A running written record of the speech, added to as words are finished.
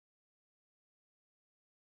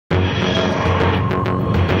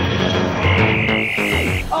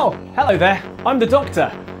Oh, hello there. I'm the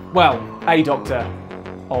Doctor. Well, a Doctor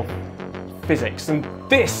of physics. And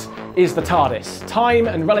this is the TARDIS, time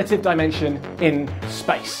and relative dimension in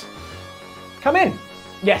space. Come in.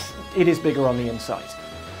 Yes, it is bigger on the inside.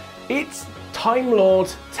 It's Time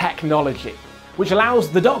Lord technology, which allows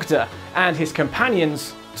the Doctor and his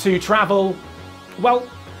companions to travel, well,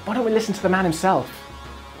 why don't we listen to the man himself?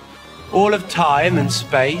 All of time and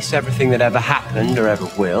space, everything that ever happened or ever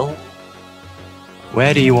will.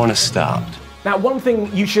 Where do you want to start? Now, one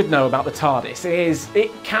thing you should know about the TARDIS is it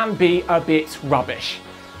can be a bit rubbish.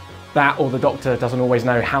 That or the Doctor doesn't always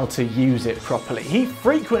know how to use it properly. He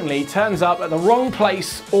frequently turns up at the wrong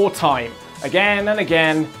place or time, again and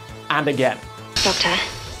again and again. Doctor?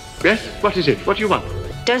 Yes? What is it? What do you want?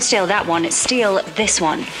 Don't steal that one, steal this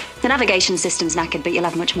one. The navigation system's knackered, but you'll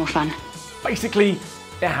have much more fun. Basically,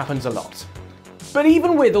 it happens a lot. But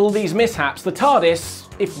even with all these mishaps, the TARDIS,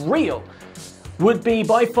 if real, would be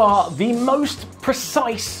by far the most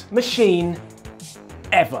precise machine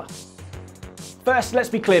ever. First, let's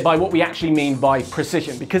be clear by what we actually mean by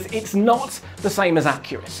precision, because it's not the same as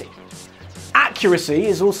accuracy. Accuracy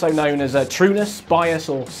is also known as a trueness, bias,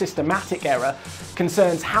 or systematic error,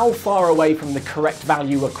 concerns how far away from the correct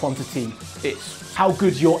value a quantity is, how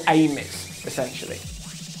good your aim is, essentially.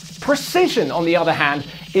 Precision, on the other hand,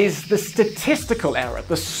 is the statistical error,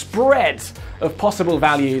 the spread of possible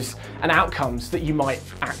values and outcomes that you might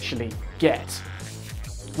actually get.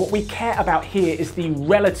 What we care about here is the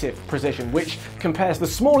relative precision, which compares the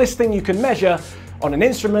smallest thing you can measure on an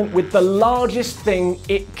instrument with the largest thing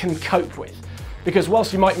it can cope with. Because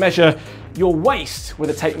whilst you might measure your waist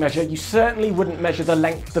with a tape measure, you certainly wouldn't measure the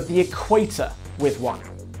length of the equator with one.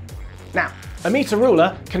 Now, a meter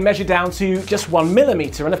ruler can measure down to just 1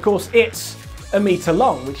 millimeter, and of course it's a meter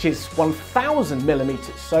long, which is 1,000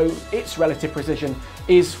 millimeters, so its relative precision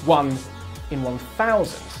is 1 in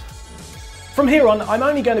 1,000. From here on, I'm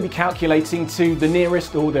only going to be calculating to the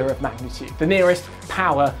nearest order of magnitude, the nearest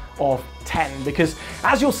power of 10, because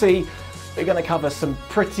as you'll see, we're going to cover some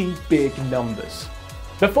pretty big numbers.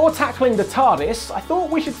 Before tackling the TARDIS, I thought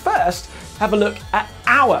we should first have a look at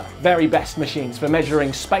our very best machines for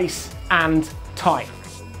measuring space and time.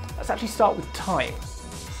 Let's actually start with time.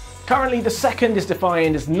 Currently, the second is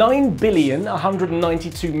defined as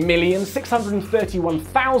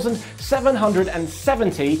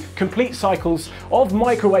 9,192,631,770 complete cycles of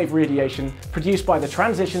microwave radiation produced by the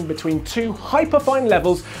transition between two hyperfine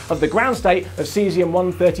levels of the ground state of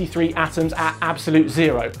cesium-133 atoms at absolute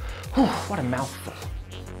zero. Whew, what a mouthful.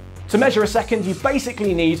 To measure a second, you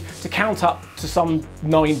basically need to count up to some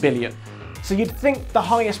 9 billion. So you'd think the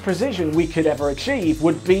highest precision we could ever achieve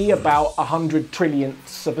would be about 100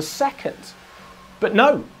 trillionths of a second. But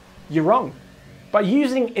no, you're wrong. By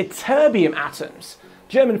using ytterbium atoms,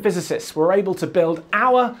 German physicists were able to build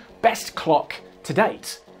our best clock to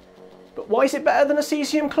date. But why is it better than a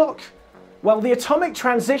cesium clock? Well, the atomic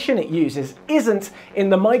transition it uses isn't in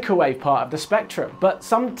the microwave part of the spectrum, but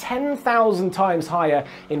some 10,000 times higher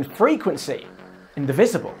in frequency, in the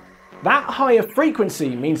visible. That higher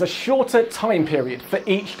frequency means a shorter time period for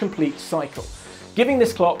each complete cycle, giving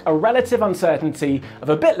this clock a relative uncertainty of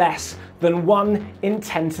a bit less than 1 in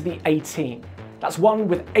 10 to the 18. That's 1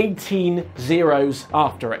 with 18 zeros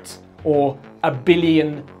after it, or a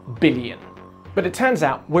billion billion. But it turns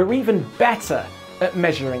out we're even better at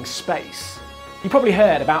measuring space. You probably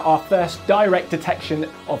heard about our first direct detection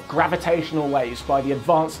of gravitational waves by the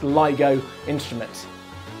advanced LIGO instrument.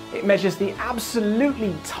 It measures the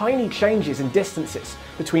absolutely tiny changes in distances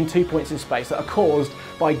between 2 points in space that are caused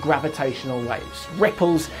by gravitational waves,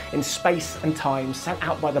 ripples in space and time sent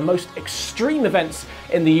out by the most extreme events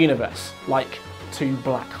in the universe, like two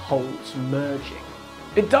black holes merging.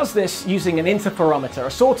 It does this using an interferometer,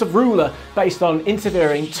 a sort of ruler based on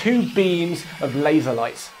interfering two beams of laser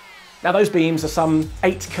light. Now those beams are some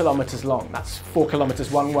 8 kilometers long. That's 4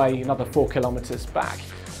 kilometers one way, another 4 kilometers back.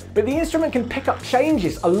 But the instrument can pick up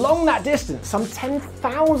changes along that distance, some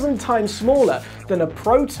 10,000 times smaller than a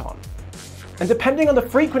proton. And depending on the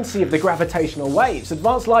frequency of the gravitational waves,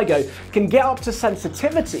 advanced LIGO can get up to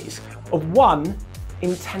sensitivities of 1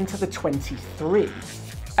 in 10 to the 23.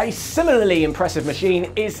 A similarly impressive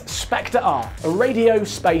machine is Spektr-R, a radio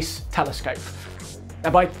space telescope. Now,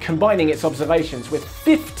 by combining its observations with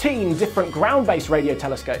 15 different ground-based radio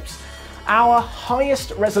telescopes, our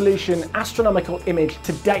highest resolution astronomical image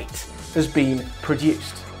to date has been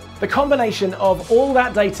produced. The combination of all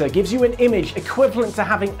that data gives you an image equivalent to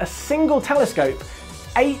having a single telescope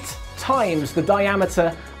 8 times the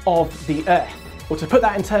diameter of the Earth. or to put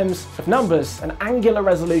that in terms of numbers, an angular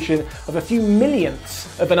resolution of a few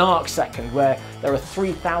millionths of an arc second, where there are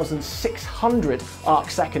 3,600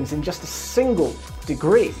 arc seconds in just a single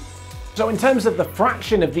degree. So in terms of the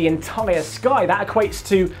fraction of the entire sky, that equates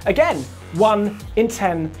to, again, 1 in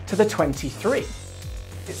 10 to the 23. It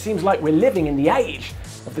seems like we're living in the age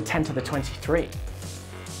of the 10 to the 23.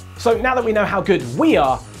 So now that we know how good we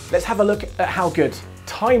are, let's have a look at how good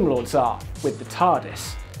Time Lords are with the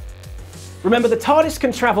TARDIS. Remember, the TARDIS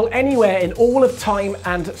can travel anywhere in all of time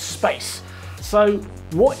and space. So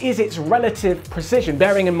what is its relative precision,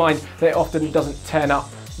 bearing in mind that it often doesn't turn up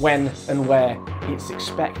when and where it's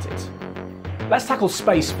expected? Let's tackle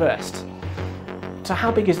space first. So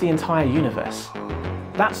how big is the entire universe?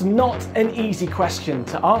 That's not an easy question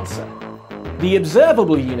to answer. The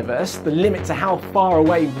observable universe, the limit to how far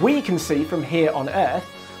away we can see from here on Earth,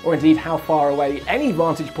 or indeed how far away any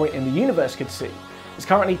vantage point in the universe could see, is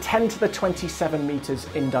currently 10 to the 27 meters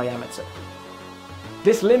in diameter.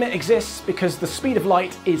 This limit exists because the speed of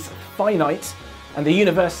light is finite and the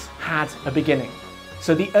universe had a beginning.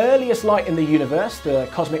 So the earliest light in the universe, the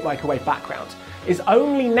cosmic microwave background, is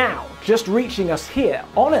only now just reaching us here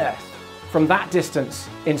on Earth from that distance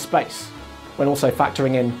in space, when also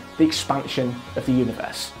factoring in the expansion of the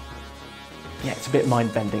universe. Yeah, it's a bit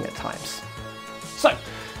mind-bending at times. So,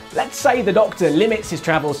 let's say the Doctor limits his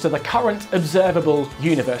travels to the current observable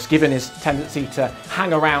universe, given his tendency to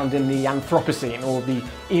hang around in the Anthropocene, or the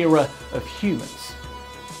era of humans.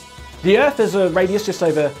 The Earth has a radius just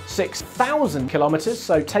over 6,000 kilometers,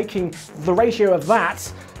 so taking the ratio of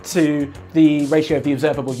that to the ratio of the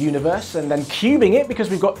observable universe, and then cubing it because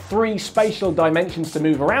we've got 3 spatial dimensions to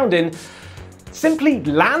move around in, simply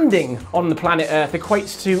landing on the planet Earth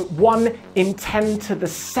equates to 1 in 10 to the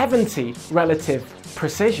 70 relative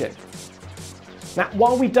precision. Now,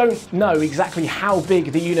 while we don't know exactly how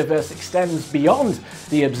big the universe extends beyond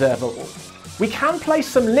the observable, we can place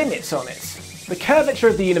some limits on it. The curvature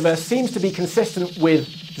of the universe seems to be consistent with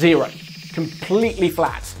 0, completely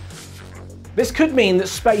flat. This could mean that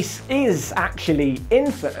space is actually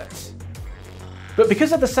infinite. But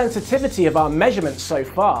because of the sensitivity of our measurements so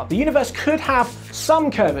far, the universe could have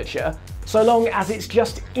some curvature so long as it's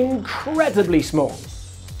just incredibly small.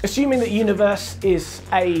 Assuming that the universe is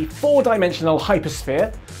a 4-dimensional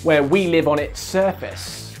hypersphere where we live on its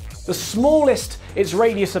surface, the smallest its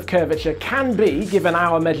radius of curvature can be, given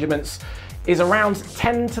our measurements, is around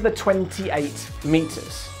 10 to the 28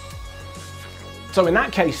 meters. So in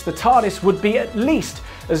that case, the TARDIS would be at least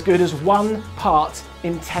as good as 1 part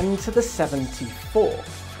in 10 to the 74.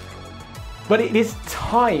 But it is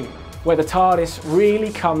time where the TARDIS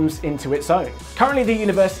really comes into its own. Currently the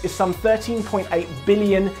universe is some 13.8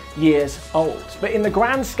 billion years old, but in the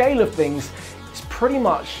grand scale of things, it's pretty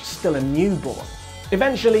much still a newborn.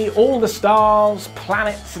 Eventually, all the stars,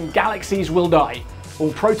 planets and galaxies will die.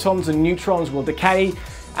 All protons and neutrons will decay,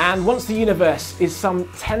 and once the universe is some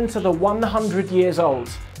 10 to the 100 years old,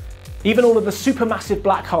 even all of the supermassive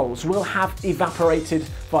black holes will have evaporated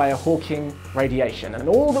via Hawking radiation, and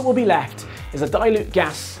all that will be left is a dilute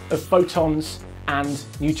gas of photons and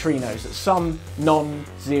neutrinos at some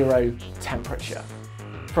non-zero temperature.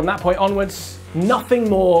 From that point onwards, nothing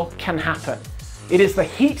more can happen. It is the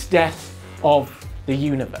heat death of the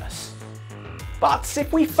universe. But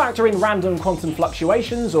if we factor in random quantum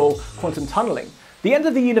fluctuations or quantum tunneling, the end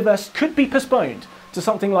of the universe could be postponed to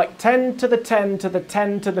something like 10 to the 10 to the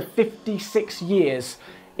 10 to the 56 years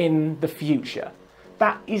in the future.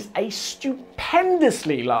 That is a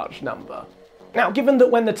stupendously large number. Now, given that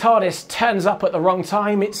when the TARDIS turns up at the wrong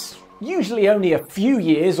time, it's usually only a few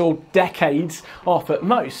years or decades off at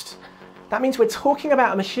most, that means we're talking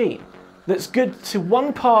about a machine that's good to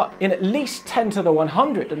 1 part in at least 10 to the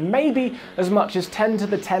 100, and maybe as much as 10 to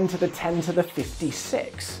the 10 to the 10 to the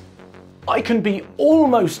 56. I can be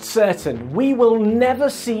almost certain we will never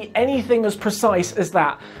see anything as precise as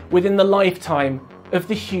that within the lifetime of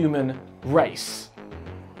the human race.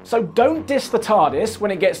 So don't diss the TARDIS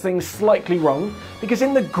when it gets things slightly wrong, because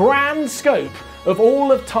in the grand scope of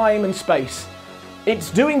all of time and space,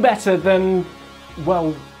 it's doing better than,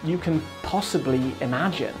 well, you can possibly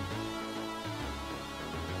imagine.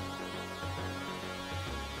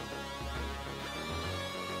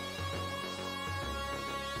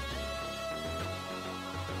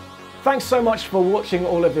 Thanks so much for watching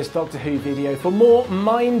all of this Doctor Who video. For more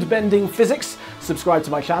mind-bending physics, subscribe to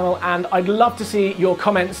my channel, and I'd love to see your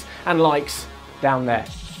comments and likes down there.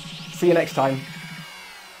 See you next time.